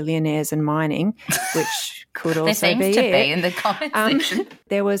fans of billionaires and mining, which could also be in the comment section.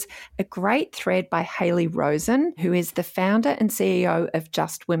 There was a great thread by Hayley Rosen, who is the founder and CEO of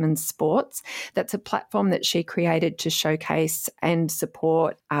Just Women's Sports. That's a platform that she created to showcase and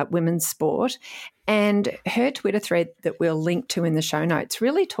support women's sport. And her Twitter thread that we'll link to in the show notes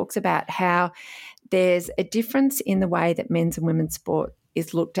really talks about how there's a difference in the way that men's and women's sport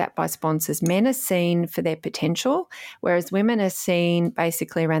is looked at by sponsors. Men are seen for their potential, whereas women are seen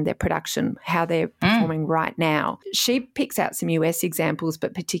basically around their production, how they're performing right now. She picks out some US examples,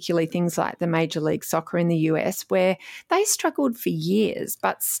 but particularly things like the Major League Soccer in the US, where they struggled for years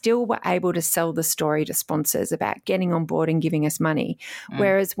but still were able to sell the story to sponsors about getting on board and giving us money.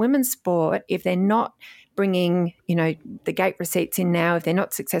 Whereas women's sport, if they're not bringing, the gate receipts in now, if they're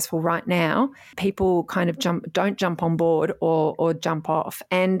not successful right now, people kind of don't jump on board or jump off.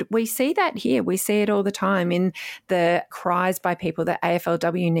 And we see that here. We see it all the time in the cries by people that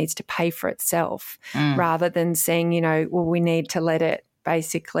AFLW needs to pay for itself, rather than saying, we need to let it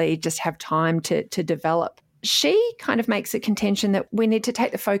basically just have time to develop. She kind of makes a contention that we need to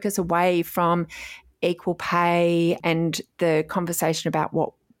take the focus away from equal pay and the conversation about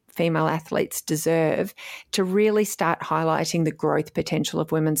what female athletes deserve, to really start highlighting the growth potential of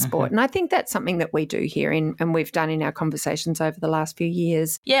women's sport. And I think that's something that we do here and we've done in our conversations over the last few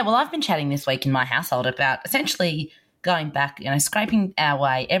years. Yeah, well, I've been chatting this week in my household about essentially going back, scraping our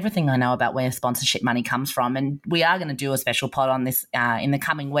way, everything I know about where sponsorship money comes from. And we are going to do a special pod on this in the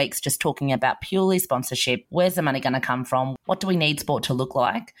coming weeks, just talking about purely sponsorship. Where's the money going to come from? What do we need sport to look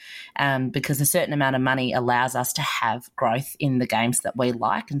like? Because a certain amount of money allows us to have growth in the games that we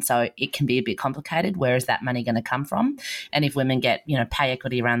like. And so it can be a bit complicated. Where is that money going to come from? And if women get, pay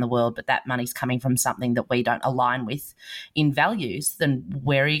equity around the world, but that money's coming from something that we don't align with in values, then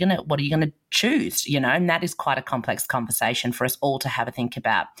what are you going to choose, and that is quite a complex conversation for us all to have a think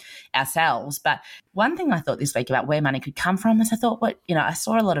about ourselves. But one thing I thought this week about where money could come from is I thought, I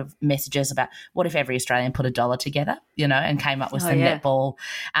saw a lot of messages about what if every Australian put $1 together, and came up with some netball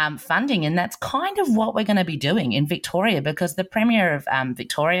funding. And that's kind of what we're going to be doing in Victoria, because the Premier of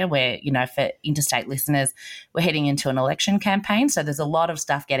Victoria, where, for interstate listeners, we're heading into an election campaign. So there's a lot of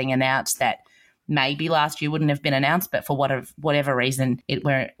stuff getting announced that maybe last year wouldn't have been announced, but for whatever reason,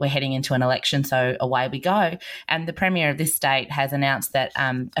 we're heading into an election, so away we go. And the Premier of this state has announced that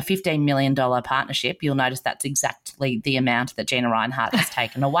a $15 million partnership, you'll notice that's exactly the amount that Gina Reinhart has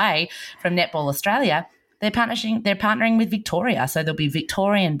taken away from Netball Australia. They're partnering with Victoria, so there'll be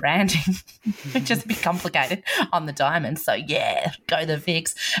Victorian branding, which is a bit complicated on the diamonds. So, yeah, go the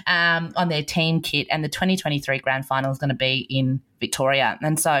Vics on their team kit. And the 2023 grand final is going to be in Victoria.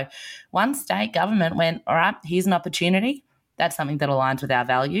 And so one state government went, all right, here's an opportunity. That's something that aligns with our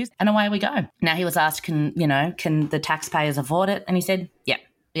values. And away we go. Now, he was asked, can the taxpayers afford it? And he said, yeah.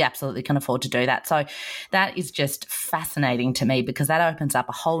 We absolutely can afford to do that. So that is just fascinating to me, because that opens up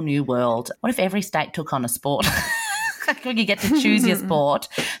a whole new world. What if every state took on a sport? You get to choose your sport.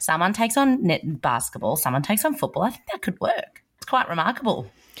 Someone takes on basketball, someone takes on football. I think that could work. It's quite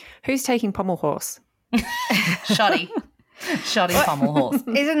remarkable. Who's taking pommel horse? Shoddy pommel horse.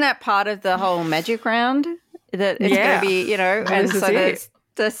 Isn't that part of the whole magic round? That it's going to be, and so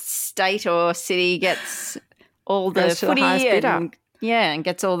the state or city gets all the footy and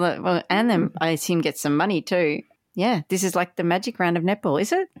gets all the and then I assume gets some money too. Yeah, this is like the magic round of netball,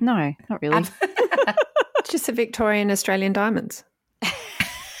 is it? No, not really. It's just the Victorian Australian Diamonds.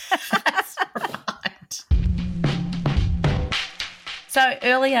 That's right. So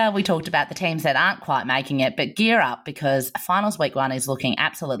earlier we talked about the teams that aren't quite making it, but gear up because finals week 1 is looking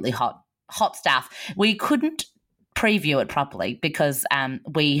absolutely hot stuff. We couldn't preview it properly because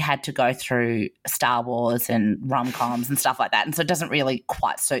we had to go through Star Wars and rom-coms and stuff like that, and so it doesn't really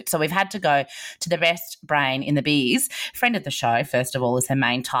quite suit. So we've had to go to the best brain in the biz. Friend of the show, first of all, is her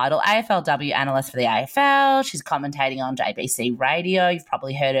main title, AFLW analyst for the AFL. She's commentating on JBC Radio. You've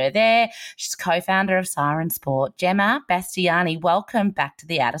probably heard her there. She's co-founder of Siren Sport. Gemma Bastiani, welcome back to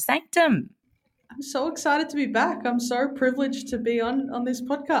the Outer Sanctum. I'm so excited to be back. I'm so privileged to be on this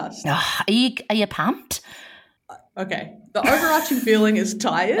podcast. Oh, are you pumped? Okay, the overarching feeling is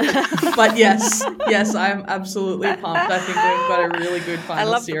tired, but yes, I'm absolutely pumped. I think we've got a really good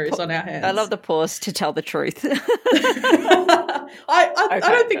final series on our hands. I love the pause to tell the truth. I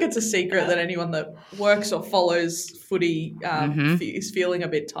don't think it's a secret that anyone that works or follows footy is feeling a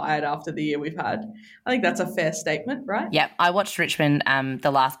bit tired after the year we've had. I think that's a fair statement, right? Yeah, I watched Richmond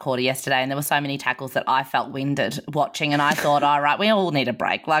the last quarter yesterday, and there were so many tackles that I felt winded watching, and I thought, all right, we all need a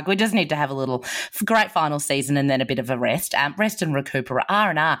break. Like, we just need to have a little great final season and then a bit of a rest. Rest and recuperate,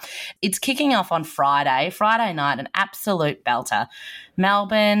 R&R. It's kicking off on Friday night, an absolute belter.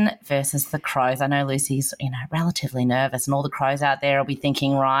 Melbourne versus the Crows. I know Lucy's, relatively nervous, and all the Crows out there will be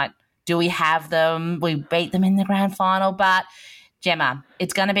thinking, right, do we have them? We beat them in the grand final. But, Gemma,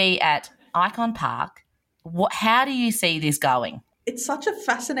 it's going to be at Icon Park. How do you see this going? It's such a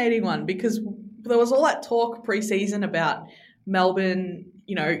fascinating one because there was all that talk pre-season about Melbourne,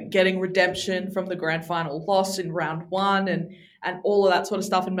 getting redemption from the grand final loss in round 1 and all of that sort of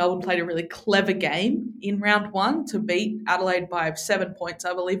stuff. And Melbourne played a really clever game in round 1 to beat Adelaide by 7 points,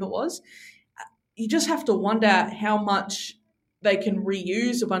 I believe it was. You just have to wonder how much they can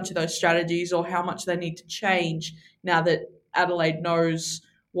reuse a bunch of those strategies or how much they need to change now that Adelaide knows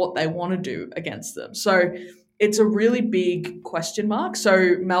what they want to do against them. So it's a really big question mark.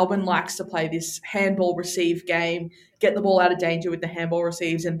 So Melbourne likes to play this handball receive game, get the ball out of danger with the handball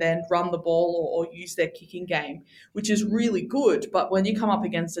receives and then run the ball or use their kicking game, which is really good. But when you come up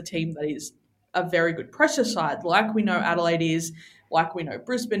against a team that is a very good pressure side, like we know Adelaide is, like we know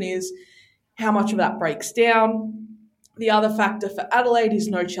Brisbane is, how much of that breaks down? The other factor for Adelaide is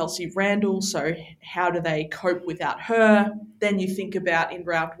no Chelsea Randall, so how do they cope without her? Then you think about in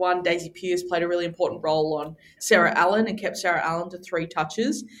round 1, Daisy Pearce played a really important role on Sarah Allen and kept Sarah Allen to 3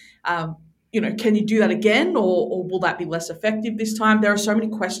 touches. Can you do that again or will that be less effective this time? There are so many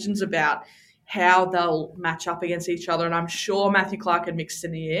questions about how they'll match up against each other, and I'm sure Matthew Clark and Mick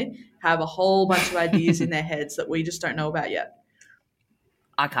Stenier have a whole bunch of ideas in their heads that we just don't know about yet.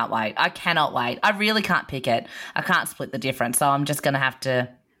 I can't wait. I cannot wait. I really can't pick it. I can't split the difference, so I'm just going to have to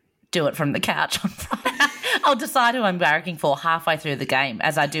do it from the couch on Friday. I'll decide who I'm barracking for halfway through the game,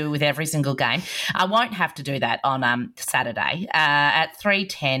 as I do with every single game. I won't have to do that on Saturday at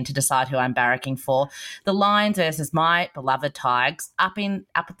 3:10 to decide who I'm barracking for. The Lions versus my beloved Tigers up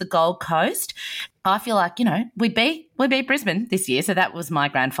at the Gold Coast. I feel like, we beat Brisbane this year, so that was my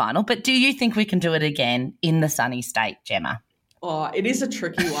grand final. But do you think we can do it again in the sunny state, Gemma? Oh, it is a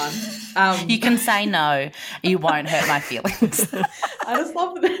tricky one. You can say no. You won't hurt my feelings. I just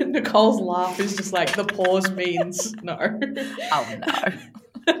love that Nicole's laugh is just like the pause means no. Oh,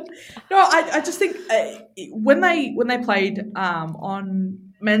 no. No, I just think when they played on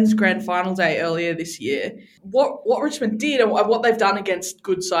men's grand final day earlier this year, what Richmond did and what they've done against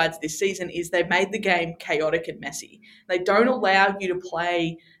good sides this season is they made the game chaotic and messy. They don't allow you to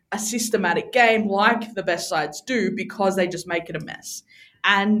play a systematic game like the best sides do because they just make it a mess.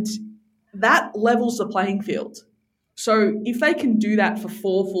 And that levels the playing field. So if they can do that for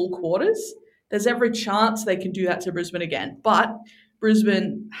 4 full quarters, there's every chance they can do that to Brisbane again. But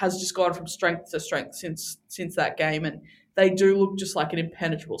Brisbane has just gone from strength to strength since that game, and they do look just like an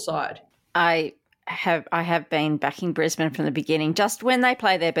impenetrable side. I have been backing Brisbane from the beginning. Just when they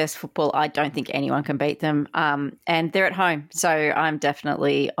play their best football, I don't think anyone can beat them. And they're at home, so I'm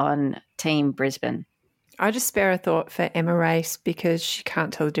definitely on Team Brisbane. I just spare a thought for Emma Race because she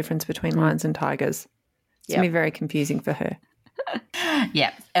can't tell the difference between Lions and Tigers. It's going to be very confusing for her.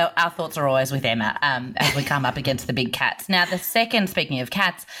 Yeah, our thoughts are always with Emma as we come up against the big Cats. Now, the second, speaking of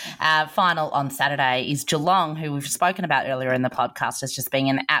Cats, final on Saturday is Geelong, who we've spoken about earlier in the podcast as just being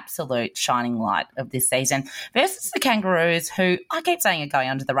an absolute shining light of this season, versus the Kangaroos, who I keep saying are going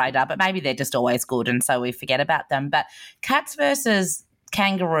under the radar, but maybe they're just always good and so we forget about them. But Cats versus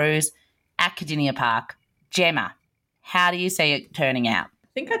Kangaroos at Cardinia Park. Gemma, how do you see it turning out?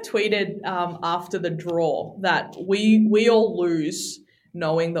 think I tweeted after the draw that we all lose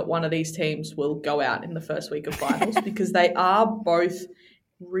knowing that one of these teams will go out in the first week of finals because they are both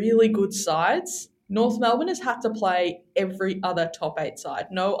really good sides. North Melbourne has had to play every other top 8 side.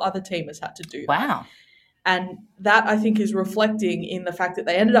 No other team has had to do that. Wow. And that, I think, is reflecting in the fact that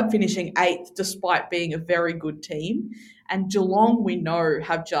they ended up finishing 8th despite being a very good team. And Geelong, we know,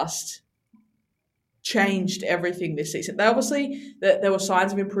 have just changed everything this season. They obviously, there were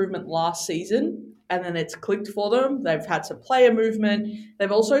signs of improvement last season, and then it's clicked for them. They've had some player movement.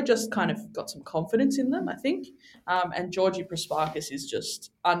 They've also just kind of got some confidence in them, I think. And Georgie Prasparkas is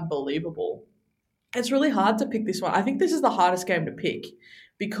just unbelievable. It's really hard to pick this one. I think this is the hardest game to pick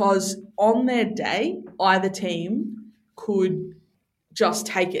because on their day, either team could just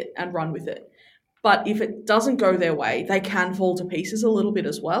take it and run with it. But if it doesn't go their way, they can fall to pieces a little bit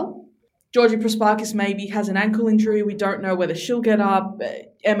as well. Georgie Prasparkas maybe has an ankle injury. We don't know whether she'll get up.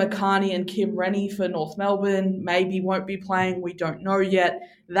 Emma Carney and Kim Rennie for North Melbourne maybe won't be playing. We don't know yet.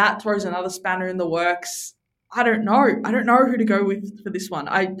 That throws another spanner in the works. I don't know. I don't know who to go with for this one.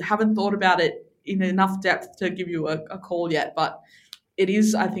 I haven't thought about it in enough depth to give you a call yet, but it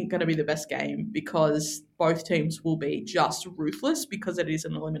is, I think, going to be the best game because both teams will be just ruthless because it is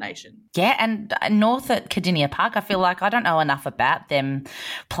an elimination. Yeah, and North at Cardinia Park, I feel like I don't know enough about them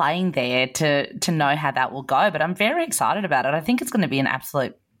playing there to know how that will go, but I'm very excited about it. I think it's going to be an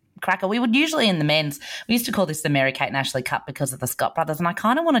absolute cracker. We would usually in the men's, we used to call this the Mary-Kate and Ashley Cup because of the Scott brothers, and I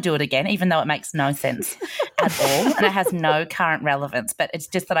kind of want to do it again, even though it makes no sense at all and it has no current relevance, but it's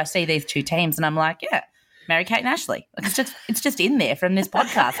just that I see these two teams and I'm like, yeah, Mary-Kate and Ashley. It's just in there from this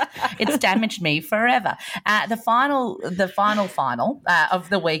podcast. It's damaged me forever. The final of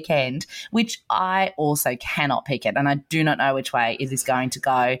the weekend, which I also cannot pick it, and I do not know which way it is going to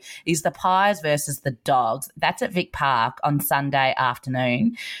go, is the Pies versus the Dogs. That's at Vic Park on Sunday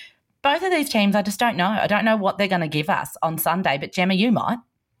afternoon. Both of these teams, I just don't know. I don't know what they're going to give us on Sunday, but Gemma, you might.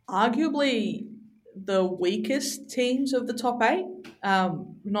 Arguably the weakest teams of the top 8,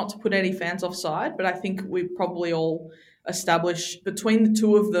 not to put any fans offside, but I think we probably all established between the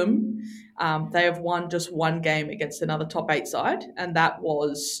two of them, they have won just one game against another top 8 side, and that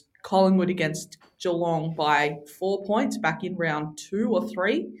was Collingwood against Geelong by 4 points back in round 2 or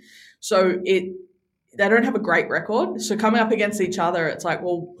 3. So they don't have a great record. So coming up against each other, it's like,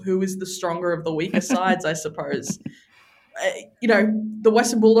 well, who is the stronger of the weaker sides, I suppose. The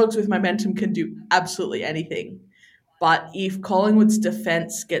Western Bulldogs with momentum can do absolutely anything. But if Collingwood's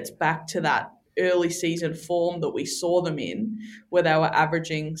defence gets back to that early season form that we saw them in, where they were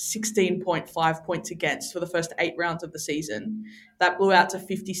averaging 16.5 points against for the first 8 rounds of the season, that blew out to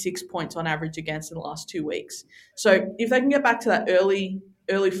 56 points on average against in the last 2 weeks. So if they can get back to that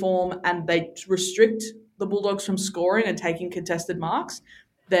early form and they restrict the Bulldogs from scoring and taking contested marks,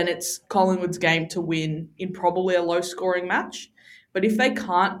 then it's Collingwood's game to win in probably a low-scoring match. But if they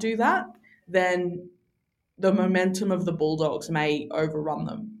can't do that, then the momentum of the Bulldogs may overrun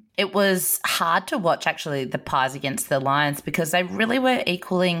them. It was hard to watch, actually, the Pies against the Lions because they really were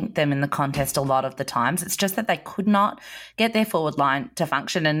equaling them in the contest a lot of the times. It's just that they could not get their forward line to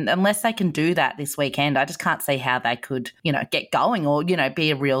function, and unless they can do that this weekend, I just can't see how they could, get going or,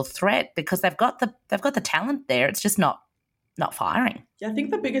 be a real threat because they've got the talent there. It's just not firing. Yeah, I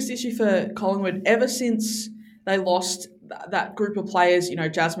think the biggest issue for Collingwood ever since they lost that group of players,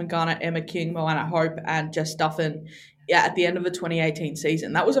 Jasmine Garner, Emma King, Moana Hope and Jess Duffin at the end of the 2018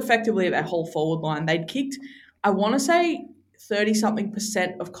 season, that was effectively their whole forward line. They'd kicked, I want to say,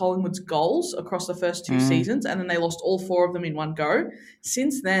 30-something% of Collingwood's goals across the first 2 seasons, and then they lost all 4 of them in one go.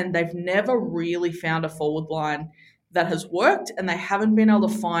 Since then, they've never really found a forward line that has worked, and they haven't been able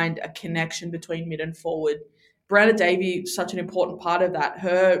to find a connection between mid and forward. Brianna Davey is such an important part of that.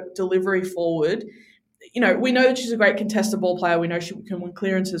 Her delivery forward, we know that she's a great contested ball player. We know she can win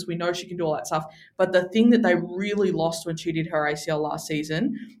clearances. We know she can do all that stuff. But the thing that they really lost when she did her ACL last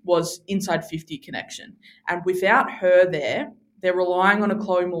season was inside 50 connection. And without her there, they're relying on a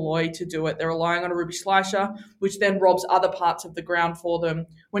Chloe Molloy to do it. They're relying on a Ruby Schleicher, which then robs other parts of the ground for them.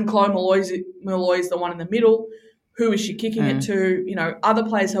 When Chloe Molloy is the one in the middle, who is she kicking it to? Other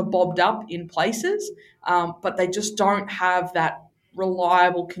players have bobbed up in places, but they just don't have that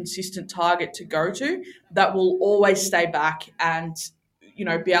reliable, consistent target to go to that will always stay back and,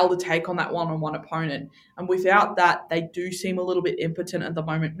 be able to take on that one-on-one opponent. And without that, they do seem a little bit impotent at the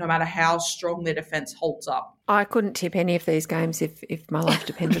moment, no matter how strong their defence holds up. I couldn't tip any of these games if my life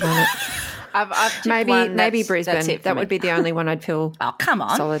depended on it. I've maybe Brisbane. That would be the only one I'd feel come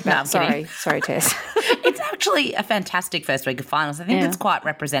on. solid about. No, sorry, Tess. It's actually a fantastic first week of finals. I think it's quite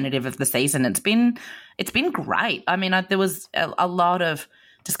representative of the season. It's been great. I mean, there was a lot of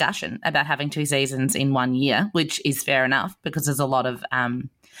discussion about having 2 seasons in 1 year, which is fair enough because there's a lot of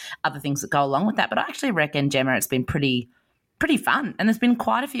other things that go along with that. But I actually reckon, Gemma, it's been pretty fun. And there's been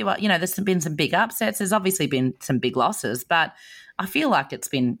quite a few, there's been some big upsets. There's obviously been some big losses, but I feel like it's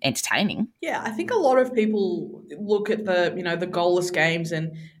been entertaining. Yeah, I think a lot of people look at the goalless games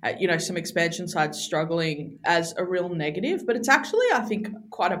and, some expansion sides struggling as a real negative, but it's actually, I think,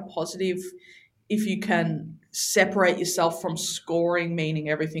 quite a positive if you can separate yourself from scoring, meaning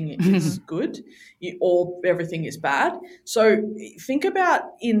everything is good or everything is bad. So think about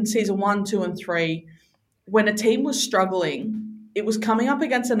in season 1, 2, and 3, when a team was struggling, it was coming up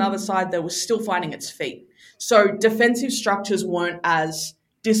against another side that was still finding its feet. So defensive structures weren't as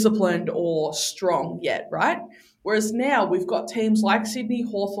disciplined or strong yet, right? Whereas now we've got teams like Sydney,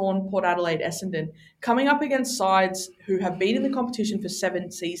 Hawthorn, Port Adelaide, Essendon coming up against sides who have been in the competition for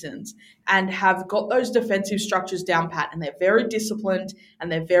 7 seasons and have got those defensive structures down pat, and they're very disciplined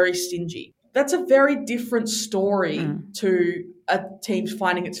and they're very stingy. That's a very different story to a team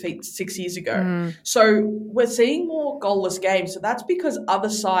finding its feet 6 years ago. So we're seeing more goalless games. So that's because other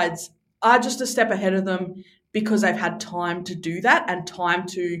sides are just a step ahead of them because they've had time to do that and time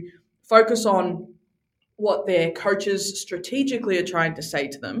to focus on what their coaches strategically are trying to say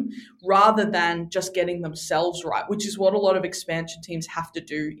to them rather than just getting themselves right, which is what a lot of expansion teams have to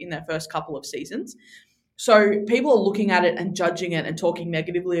do in their first couple of seasons. So people are looking at it and judging it and talking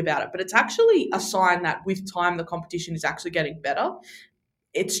negatively about it, but it's actually a sign that with time the competition is actually getting better.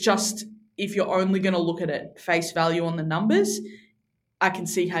 It's just if you're only going to look at it face value on the numbers, I can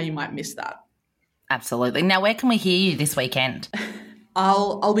see how you might miss that. Absolutely. Now, where can we hear you this weekend?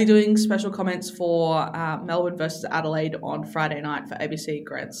 I'll be doing special comments for Melbourne versus Adelaide on Friday night for ABC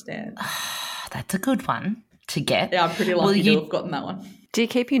Grandstand. That's a good one to get. Yeah, I'm pretty lucky to have gotten that one. Do you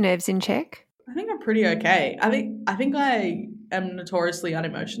keep your nerves in check? I think I'm pretty okay. I think I am notoriously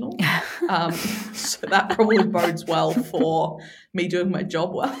unemotional. So that probably bodes well for me doing my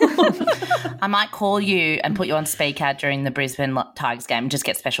job well. I might call you and put you on speaker during the Brisbane Tigers game and just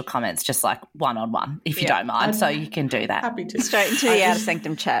get special comments, just like one-on-one, if you don't mind. So you can do that. Happy to. Straight into the Outer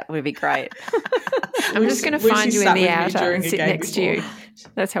Sanctum chat would be great. I'm just going to find you in the outer and sit next to you.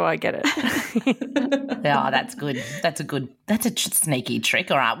 That's how I get it. Yeah, that's good. That's a sneaky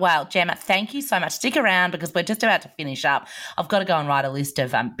trick. All right. Well, Gemma, thank you so much. Stick around because we're just about to finish up. I've got to go and write a list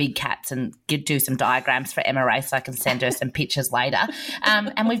of big cats and do some diagrams for Emma Ray so I can send her some pictures later.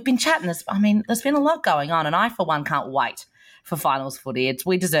 And we've been chatting this. I mean, there's been a lot going on, and I, for one, can't wait for finals footy.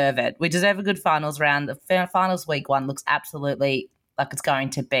 We deserve it. We deserve a good finals round. The finals week 1 looks absolutely like it's going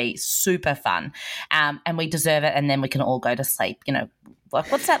to be super fun, and we deserve it. And then we can all go to sleep. Like,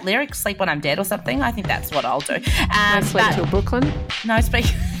 what's that lyric? Sleep when I'm dead or something? I think that's what I'll do. No sleep till Brooklyn? No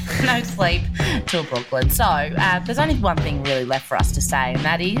sleep till Brooklyn. So there's only one thing really left for us to say, and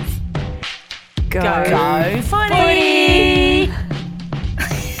that is... Go footy!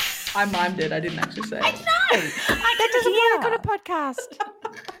 I mimed it. I didn't actually say it. I know. That doesn't work on a podcast.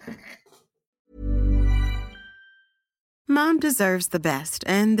 Mom deserves the best,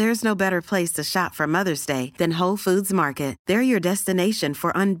 and there's no better place to shop for Mother's Day than Whole Foods Market. They're your destination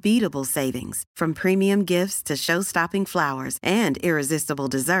for unbeatable savings, from premium gifts to show-stopping flowers and irresistible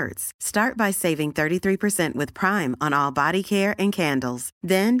desserts. Start by saving 33% with Prime on all body care and candles.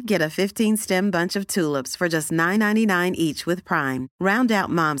 Then get a 15-stem bunch of tulips for just $9.99 each with Prime. Round out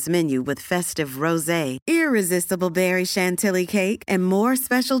Mom's menu with festive rosé, irresistible berry chantilly cake, and more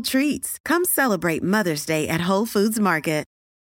special treats. Come celebrate Mother's Day at Whole Foods Market.